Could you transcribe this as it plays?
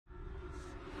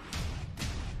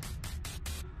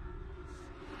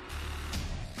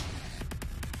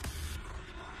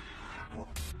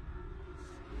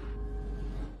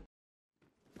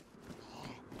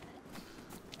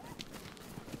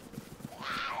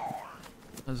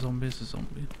A zombie is a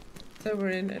zombie. So we're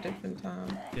in a different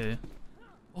town. Yeah, yeah.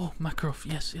 Oh, Makarov.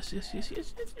 Yes, yes, yes, yes,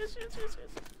 yes, yes, yes, yes, yes,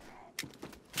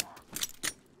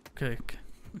 yes. Okay.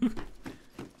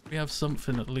 We have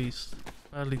something at least.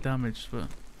 Badly damaged, but...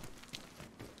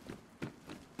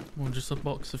 More just a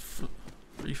box of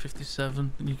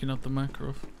 357 and you can have the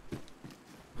Makarov.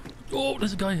 Oh,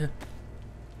 there's a guy here.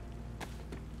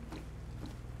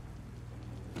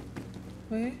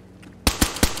 Where?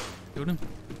 Killed him.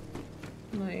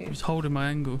 Nice. He was holding my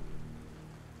angle.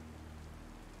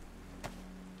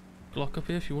 Glock up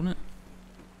here if you want it.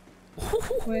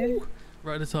 Where?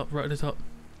 Right at the top, right at the top.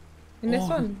 In this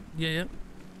one? Yeah, yeah.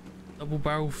 Double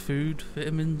barrel food,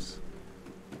 vitamins.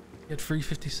 He had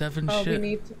 357 oh, shit. We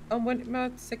need... Oh, when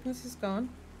my sickness is gone.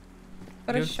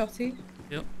 Got a shotty.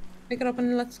 Yep. Pick it up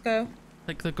and let's go.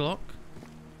 Take the Glock.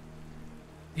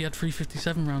 He had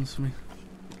 357 rounds for me.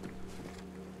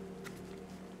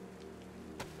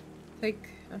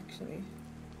 Actually,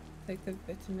 take the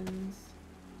vitamins.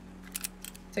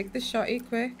 Take the shotty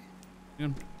quick. I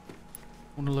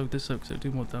want to load this up because it'll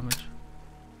do more damage.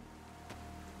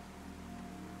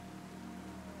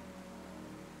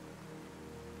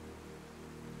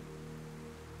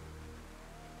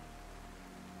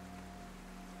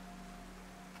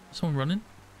 Someone running?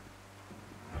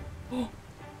 Oh!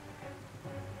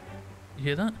 You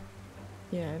hear that?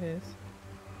 Yeah, it is.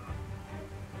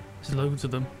 There's loads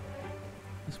of them.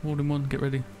 There's more than one, get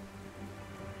ready.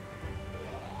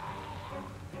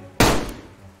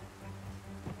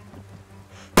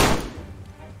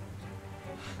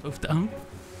 Both down.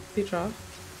 He dropped.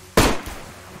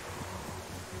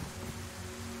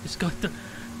 This guy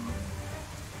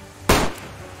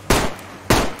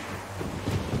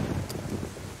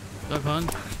Dive on.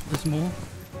 There's more.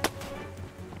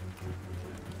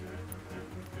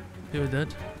 You're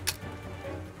dead.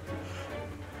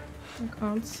 I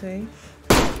can't see.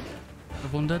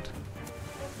 Have one dead.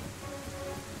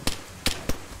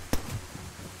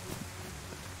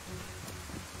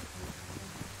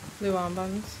 Blue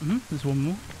armbands. There's one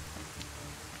more.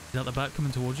 He's at the back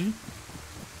coming towards you.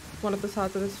 One at the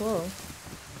side of this wall.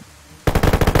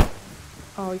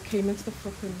 Oh, he came into the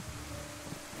fucking...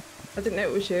 I didn't know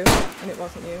it was you, and it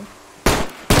wasn't you.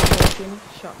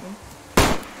 He shot me.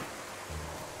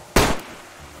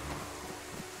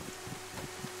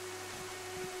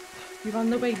 You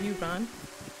ran the way you ran.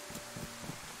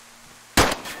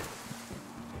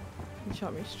 He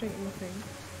shot me straight in the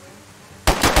face.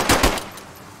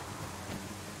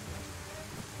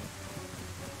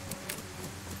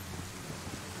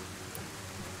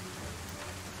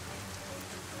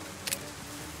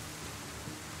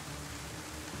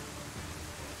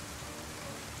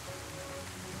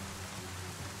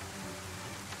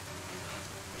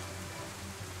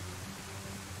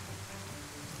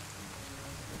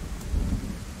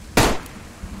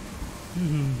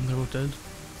 They're all dead.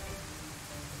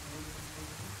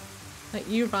 Like,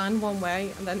 you ran one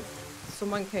way, and then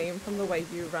someone came from the way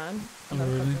you ran, and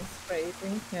then really? fucking sprayed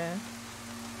me. Yeah.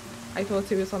 I thought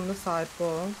he was on the side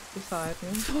wall beside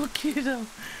me. Fuck you, hell.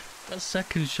 That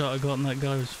second shot I got on that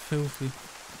guy was filthy.